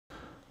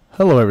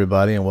Hello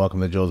everybody and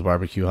welcome to Joe's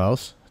BBQ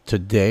House.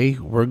 Today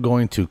we're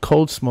going to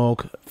cold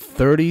smoke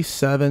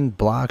 37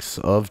 blocks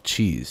of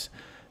cheese.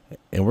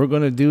 And we're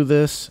going to do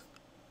this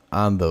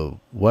on the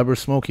Weber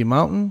Smoky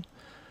Mountain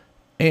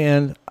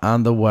and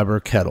on the Weber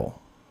Kettle.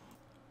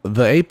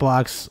 The 8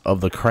 blocks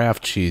of the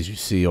Kraft cheese you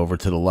see over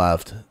to the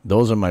left,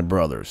 those are my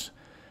brother's.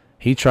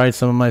 He tried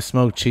some of my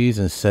smoked cheese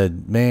and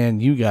said,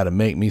 "Man, you got to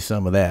make me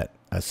some of that."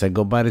 I said,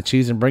 "Go buy the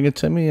cheese and bring it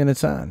to me," and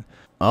it's on.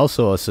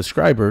 Also, a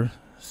subscriber,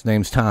 his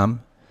name's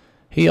Tom,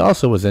 he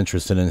also was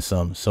interested in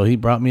some, so he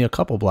brought me a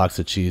couple blocks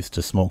of cheese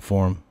to smoke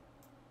for him.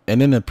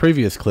 And in the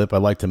previous clip,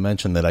 I'd like to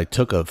mention that I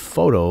took a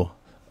photo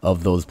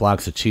of those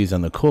blocks of cheese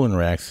on the cooling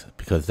racks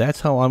because that's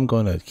how I'm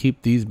going to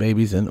keep these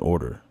babies in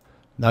order.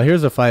 Now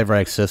here's a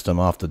 5-rack system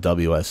off the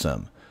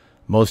WSM.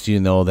 Most of you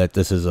know that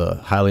this is a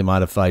highly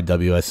modified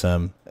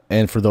WSM,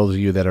 and for those of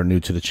you that are new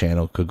to the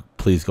channel, could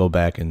please go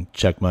back and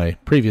check my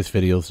previous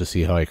videos to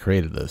see how I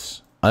created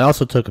this. I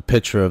also took a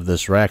picture of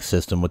this rack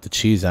system with the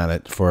cheese on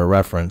it for a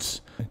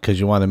reference,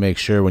 because you want to make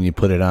sure when you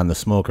put it on the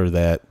smoker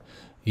that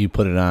you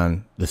put it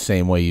on the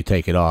same way you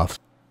take it off.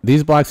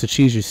 These blocks of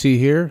cheese you see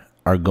here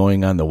are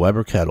going on the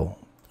Weber Kettle.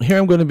 Here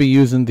I'm going to be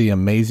using the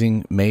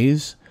Amazing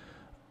Maize,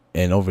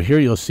 and over here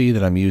you'll see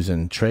that I'm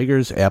using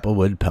Traeger's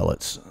Applewood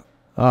pellets.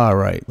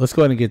 Alright, let's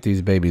go ahead and get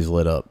these babies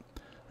lit up.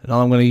 And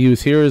all I'm going to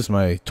use here is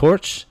my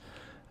torch,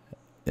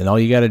 and all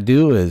you got to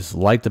do is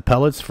light the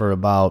pellets for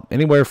about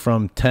anywhere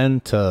from 10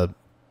 to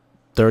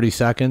 30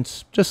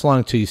 seconds, just long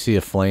until you see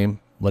a flame.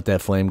 Let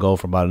that flame go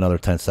for about another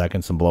 10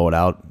 seconds and blow it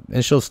out,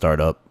 and she'll start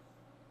up.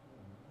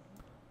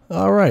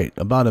 Alright,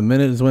 about a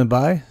minute has went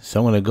by, so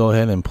I'm going to go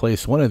ahead and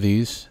place one of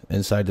these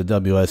inside the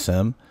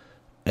WSM,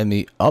 and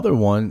the other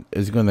one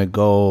is going to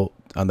go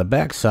on the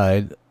back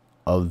side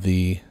of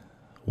the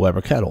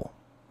Weber Kettle.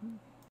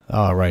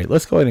 Alright,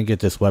 let's go ahead and get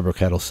this Weber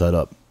Kettle set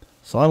up.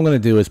 So all I'm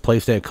going to do is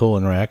place that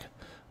cooling rack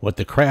with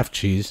the Kraft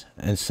cheese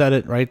and set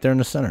it right there in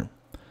the center.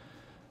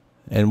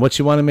 And what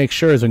you want to make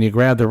sure is when you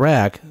grab the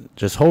rack,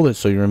 just hold it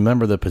so you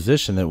remember the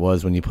position it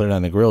was when you put it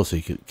on the grill so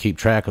you can keep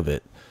track of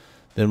it.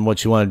 Then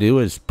what you want to do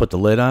is put the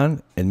lid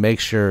on and make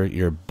sure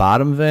your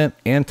bottom vent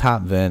and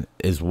top vent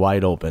is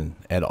wide open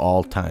at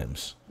all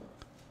times.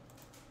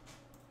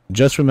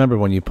 Just remember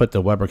when you put the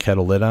Weber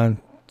Kettle lid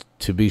on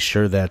to be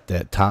sure that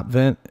that top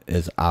vent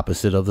is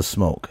opposite of the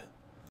smoke.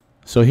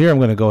 So here I'm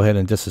going to go ahead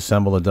and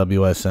disassemble the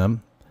WSM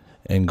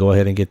and go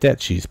ahead and get that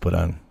cheese put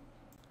on.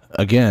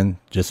 Again,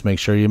 just make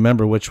sure you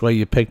remember which way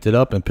you picked it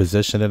up and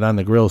position it on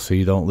the grill so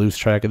you don't lose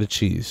track of the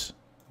cheese.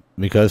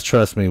 Because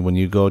trust me, when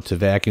you go to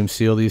vacuum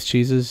seal these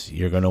cheeses,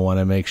 you're going to want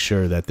to make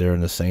sure that they're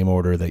in the same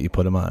order that you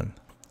put them on.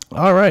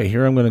 Alright,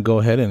 here I'm going to go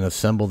ahead and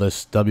assemble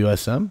this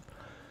WSM.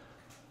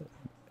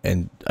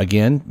 And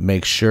again,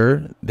 make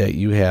sure that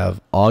you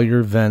have all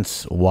your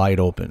vents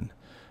wide open.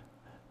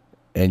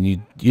 And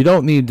you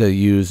don't need to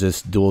use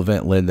this dual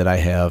vent lid that I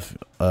have.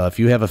 If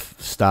you have a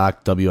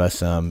stock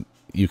WSM,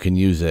 you can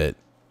use it.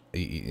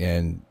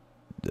 And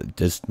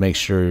just make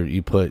sure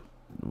you put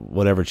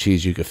whatever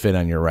cheese you could fit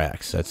on your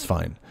racks. That's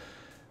fine.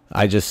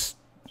 This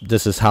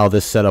is how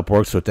this setup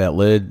works with that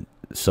lid.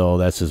 So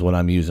that's just what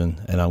I'm using.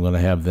 And I'm going to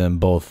have them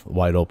both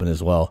wide open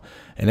as well.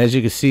 And as you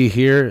can see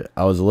here,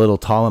 I was a little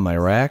tall on my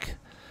rack.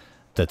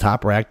 The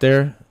top rack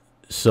there.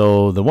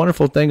 So the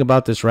wonderful thing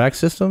about this rack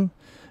system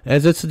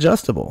is it's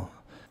adjustable.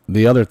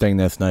 The other thing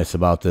that's nice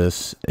about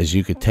this is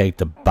you could take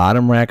the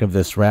bottom rack of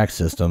this rack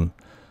system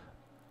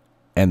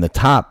and the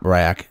top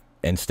rack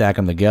and stack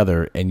them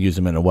together and use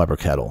them in a Weber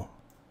Kettle.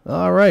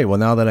 Alright, well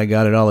now that I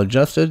got it all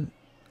adjusted,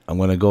 I'm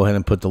going to go ahead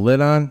and put the lid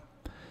on,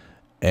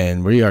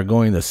 and we are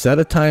going to set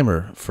a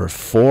timer for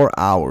 4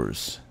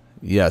 hours.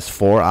 Yes,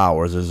 4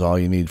 hours is all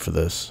you need for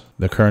this.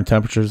 The current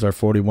temperatures are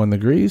 41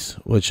 degrees,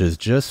 which is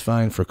just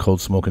fine for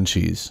cold smoking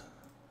cheese.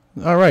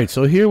 Alright,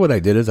 so here what I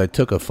did is I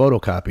took a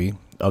photocopy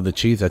of the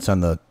cheese that's on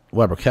the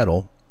Weber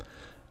Kettle,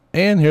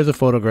 and here's a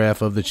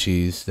photograph of the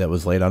cheese that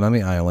was laid out on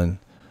the island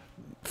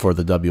for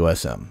the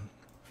WSM.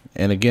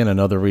 And again,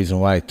 another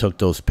reason why I took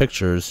those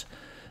pictures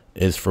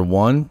is, for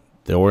one,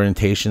 the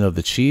orientation of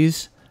the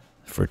cheese.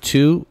 For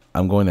two,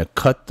 I'm going to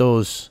cut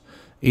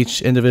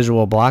each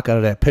individual block out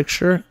of that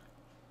picture,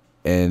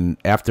 and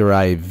after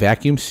I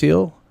vacuum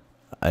seal,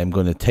 I'm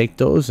going to take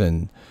those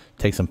and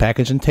take some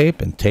packaging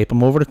tape and tape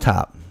them over the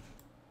top.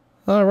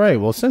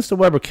 Alright, well since the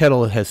Weber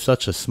Kettle has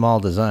such a small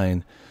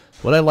design,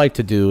 what I like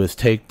to do is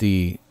take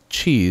the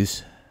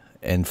cheese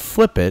and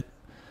flip it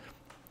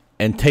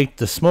and take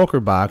the smoker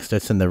box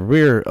that's in the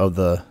rear of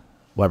the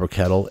Weber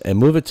Kettle and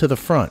move it to the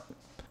front.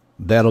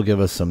 That'll give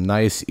us some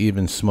nice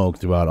even smoke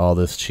throughout all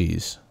this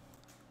cheese.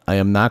 I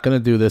am not going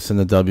to do this in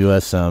the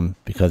WSM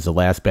because the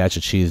last batch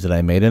of cheese that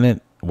I made in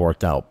it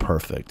worked out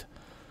perfect.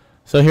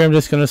 So here I'm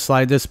just going to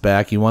slide this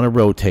back. You want to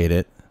rotate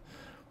it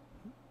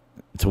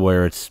to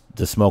where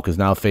the smoke is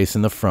now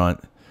facing the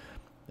front,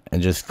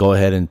 and just go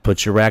ahead and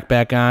put your rack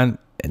back on,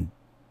 and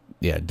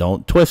yeah,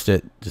 don't twist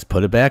it, just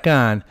put it back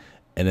on,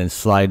 and then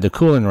slide the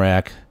cooling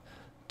rack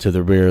to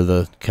the rear of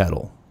the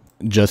kettle.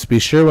 Just be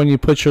sure when you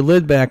put your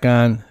lid back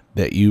on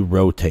that you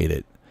rotate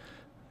it.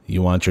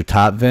 You want your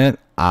top vent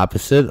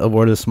opposite of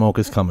where the smoke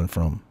is coming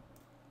from.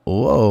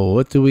 Whoa,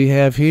 what do we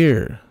have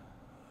here?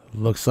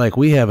 Looks like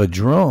we have a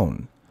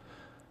drone.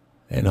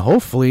 And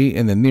hopefully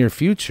in the near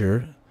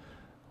future,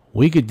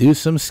 we could do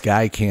some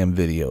Skycam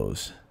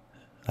videos.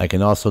 I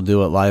can also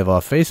do it live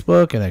off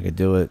Facebook, and I could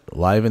do it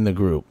live in the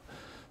group.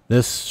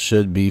 This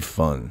should be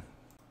fun.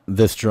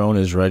 This drone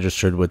is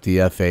registered with the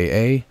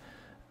FAA,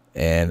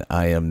 and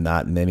I am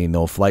not in any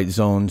no-flight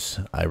zones.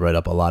 I read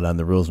up a lot on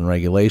the rules and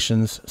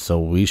regulations, so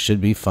we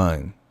should be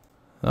fine.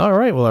 All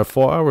right, well, our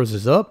 4 hours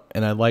is up,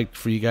 and I'd like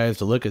for you guys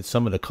to look at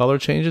some of the color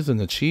changes in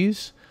the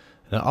cheese.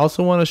 And I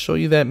also want to show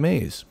you that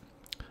maize.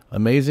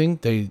 Amazing.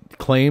 They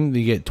claim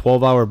you get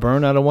 12-hour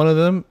burn out of one of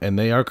them, and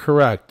they are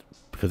correct.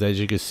 Because as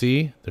you can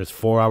see, there's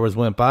 4 hours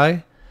went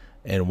by,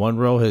 and one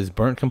row has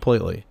burnt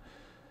completely.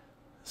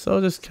 So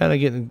just kind of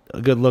getting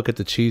a good look at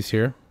the cheese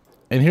here.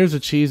 And here's the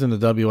cheese in the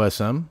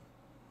WSM.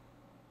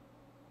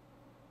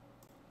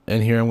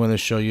 And here I'm going to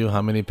show you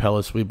how many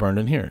pellets we burned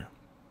in here.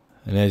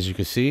 And as you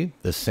can see,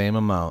 the same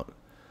amount.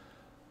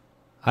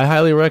 I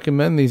highly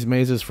recommend these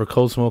mazes for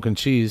cold smoking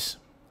cheese.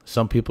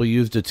 Some people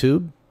use the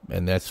tube,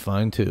 and that's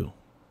fine too.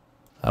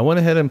 I went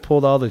ahead and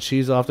pulled all the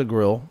cheese off the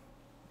grill.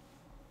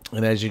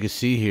 And as you can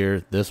see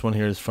here, this one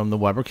here is from the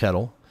Weber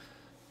Kettle.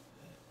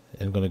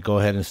 I'm going to go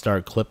ahead and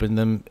start clipping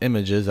them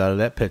images out of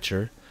that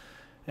picture.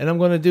 And I'm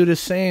going to do the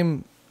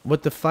same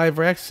with the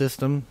 5-rack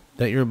system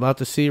that you're about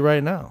to see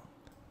right now.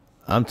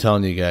 I'm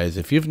telling you guys,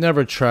 if you've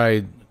never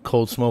tried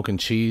cold smoking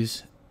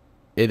cheese,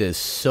 it is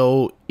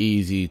so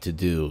easy to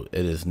do.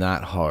 It is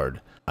not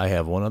hard. I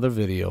have one other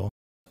video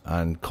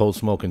on cold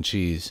smoking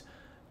cheese,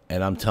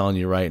 and I'm telling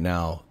you right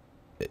now,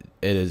 it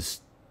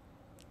is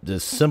the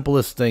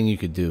simplest thing you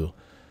could do,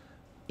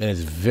 and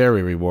it's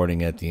very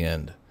rewarding at the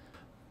end.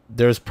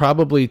 There's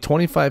probably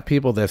 25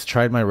 people that's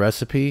tried my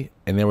recipe,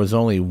 and there was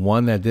only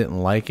one that didn't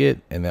like it,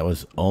 and that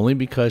was only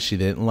because she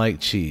didn't like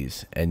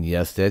cheese. And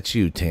yes, that's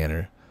you,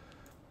 Tanner.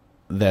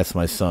 That's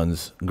my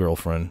son's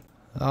girlfriend.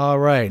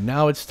 Alright,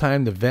 now it's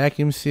time to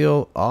vacuum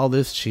seal all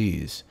this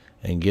cheese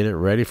and get it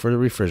ready for the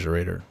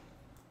refrigerator.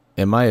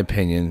 In my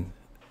opinion,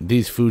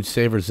 these Food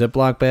Saver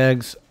Ziploc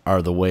bags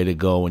are the way to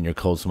go when you're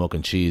cold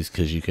smoking cheese,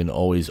 because you can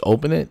always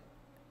open it,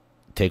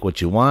 take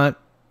what you want,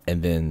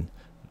 and then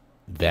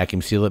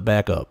vacuum seal it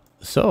back up.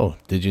 So,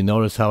 did you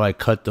notice how I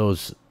cut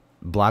those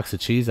blocks of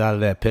cheese out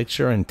of that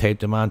picture and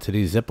taped them onto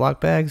these Ziploc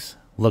bags?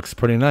 Looks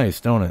pretty nice,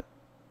 don't it?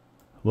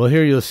 Well,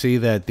 here you'll see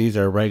that these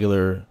are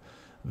regular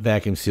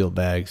vacuum sealed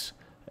bags,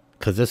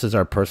 because this is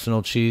our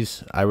personal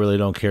cheese. I really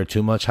don't care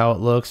too much how it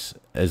looks,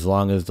 as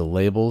long as the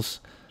labels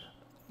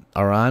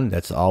are on.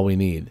 That's all we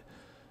need.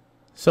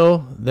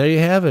 So there you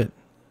have it,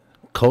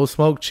 cold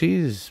smoked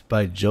cheese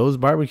by Joe's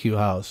BBQ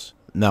House.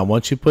 Now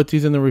once you put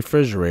these in the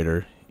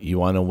refrigerator, you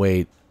want to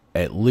wait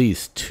at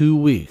least 2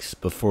 weeks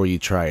before you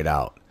try it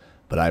out,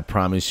 but I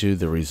promise you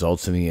the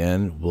results in the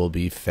end will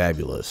be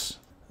fabulous.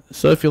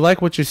 So if you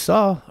like what you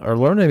saw or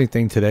learned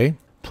anything today,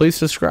 please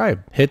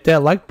subscribe, hit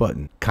that like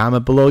button,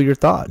 comment below your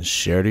thoughts,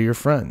 share to your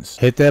friends,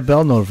 hit that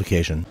bell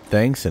notification.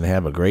 Thanks, and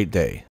have a great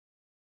day.